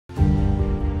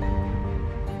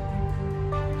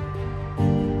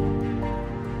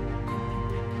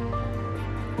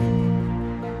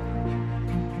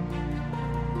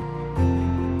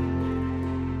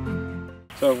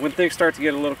So when things start to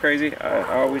get a little crazy,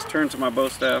 I always turn to my bow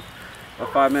staff. A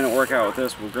 5-minute workout with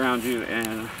this will ground you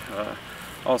and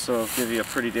also give you a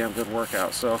pretty damn good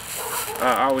workout. So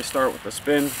I always start with the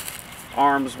spin,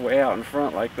 arms way out in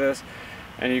front like this,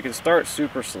 and you can start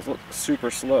super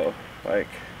slow, like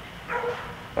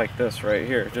this right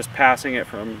here, just passing it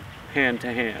from hand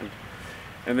to hand,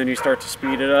 and then you start to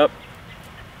speed it up,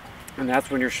 and that's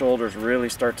when your shoulders really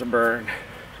start to burn.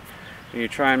 And you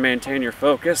try and maintain your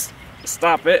focus,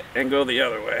 stop it, and go the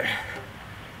other way.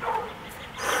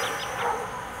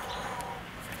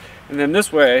 And then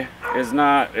this way is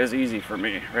not as easy for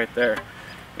me right there.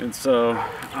 And so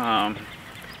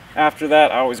after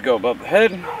that, I always go above the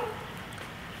head,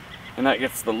 and that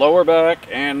gets the lower back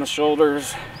and the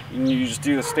shoulders. And you just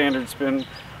do the standard spin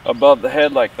above the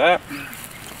head like that.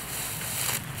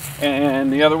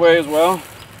 And the other way as well.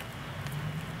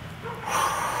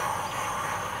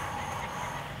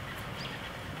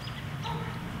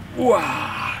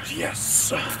 Wow,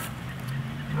 yes.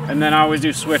 And then I always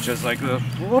do switches like the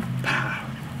whoop,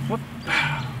 whoop,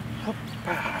 whoop,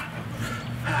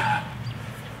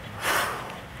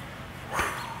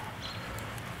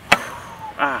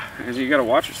 and you gotta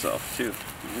watch yourself too.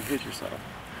 You hit yourself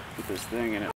with this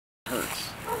thing and it hurts.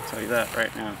 I'll tell you that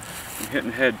right now. I'm hitting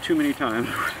the head too many times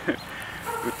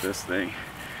with this thing.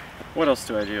 What else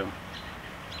do I do?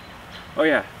 Oh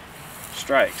yeah,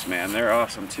 strikes, man. They're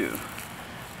awesome too,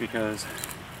 because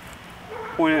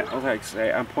point it, like I say,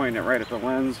 I'm pointing it right at the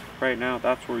lens right now.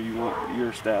 That's where you want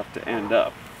your staff to end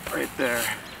up, right there,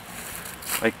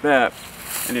 like that.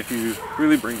 And if you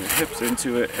really bring your hips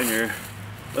into it and your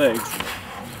legs,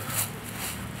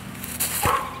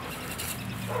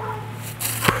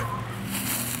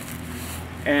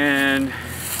 and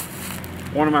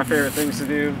one of my favorite things to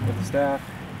do with the staff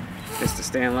is to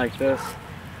stand like this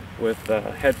with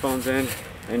headphones in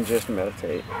and just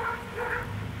meditate.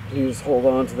 You just hold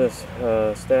on to this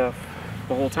staff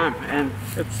the whole time, and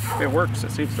it works.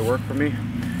 It seems to work for me.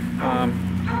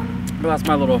 But that's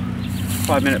my little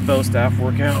 5-minute bow staff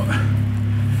workout.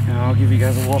 And I'll give you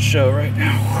guys a little show right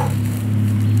now.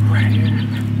 Right here,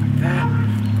 like that.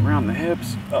 Around the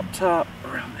hips, up top,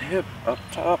 around the hip, up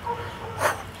top,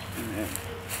 and then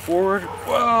forward.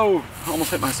 Whoa!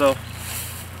 Almost hit myself.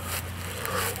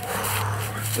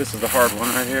 This is the hard one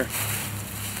right here.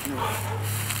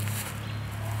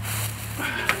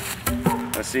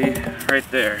 Let's see, right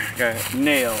there, got it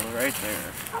nailed right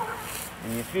there,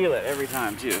 and you feel it every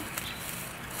time too.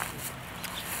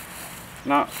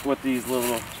 Not with these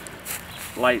little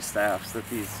light staffs that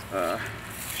these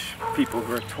people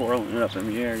who are twirling it up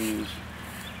in the air use.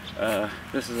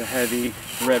 This is a heavy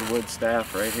redwood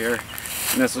staff right here,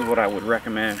 and this is what I would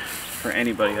recommend for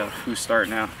anybody else who's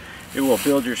starting out. It will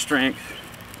build your strength.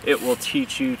 It will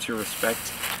teach you to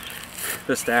respect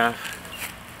the staff.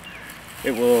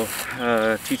 It will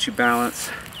teach you balance.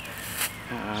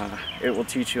 It will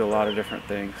teach you a lot of different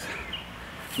things.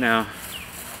 Now,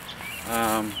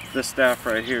 this staff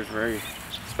right here is very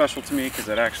special to me because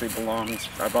it actually belongs,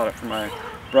 I bought it for my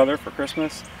brother for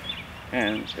Christmas,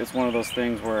 and it's one of those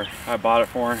things where I bought it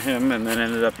for him and then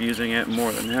ended up using it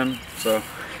more than him. So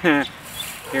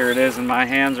here it is in my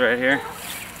hands right here,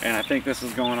 and I think this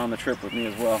is going on the trip with me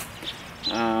as well.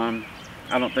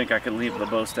 I don't think I could leave the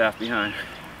bow staff behind.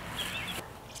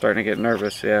 Starting to get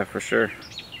nervous, yeah, for sure.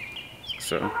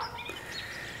 So,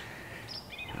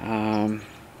 you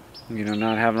know,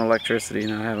 not having electricity,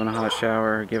 not having a hot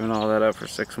shower, giving all that up for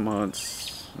 6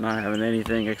 months, not having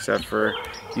anything except for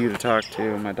you to talk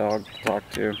to, my dog to talk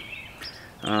to.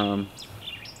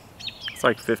 It's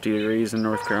like 50 degrees in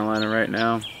North Carolina right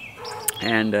now,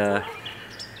 and I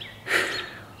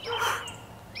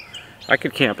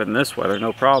could camp in this weather,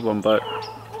 no problem, but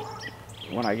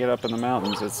when I get up in the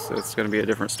mountains, it's going to be a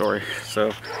different story.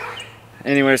 So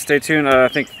anyway, stay tuned. I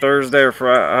think Thursday or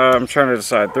Friday, I'm trying to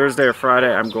decide, Thursday or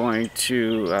Friday, I'm going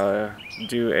to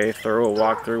do a thorough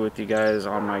walkthrough with you guys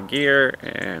on my gear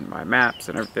and my maps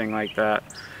and everything like that.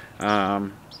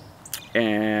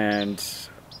 And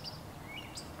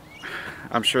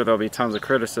I'm sure there'll be tons of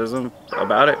criticism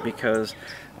about it because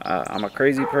I'm a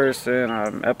crazy person,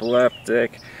 I'm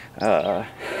epileptic, I'm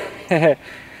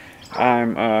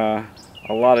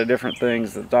a lot of different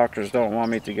things that doctors don't want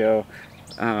me to go.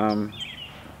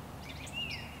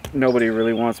 Nobody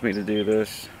really wants me to do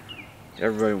this.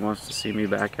 Everybody wants to see me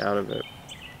back out of it.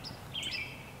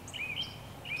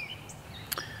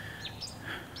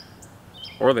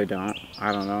 Or they don't.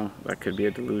 I don't know. That could be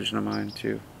a delusion of mine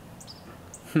too.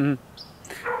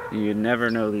 You never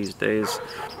know these days.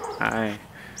 I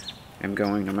am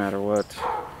going no matter what.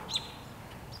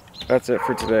 That's it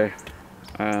for today.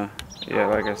 Yeah,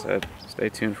 like I said, stay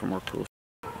tuned for more cool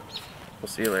We'll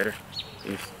see you later.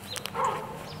 Peace.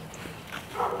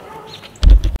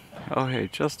 Oh hey,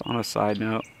 just on a side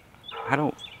note,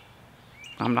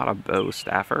 I'm not a bow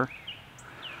staffer.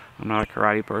 I'm not a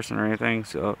karate person or anything,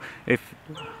 so if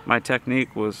my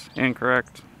technique was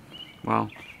incorrect, well,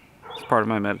 it's part of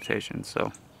my meditation,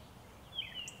 so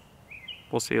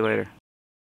we'll see you later.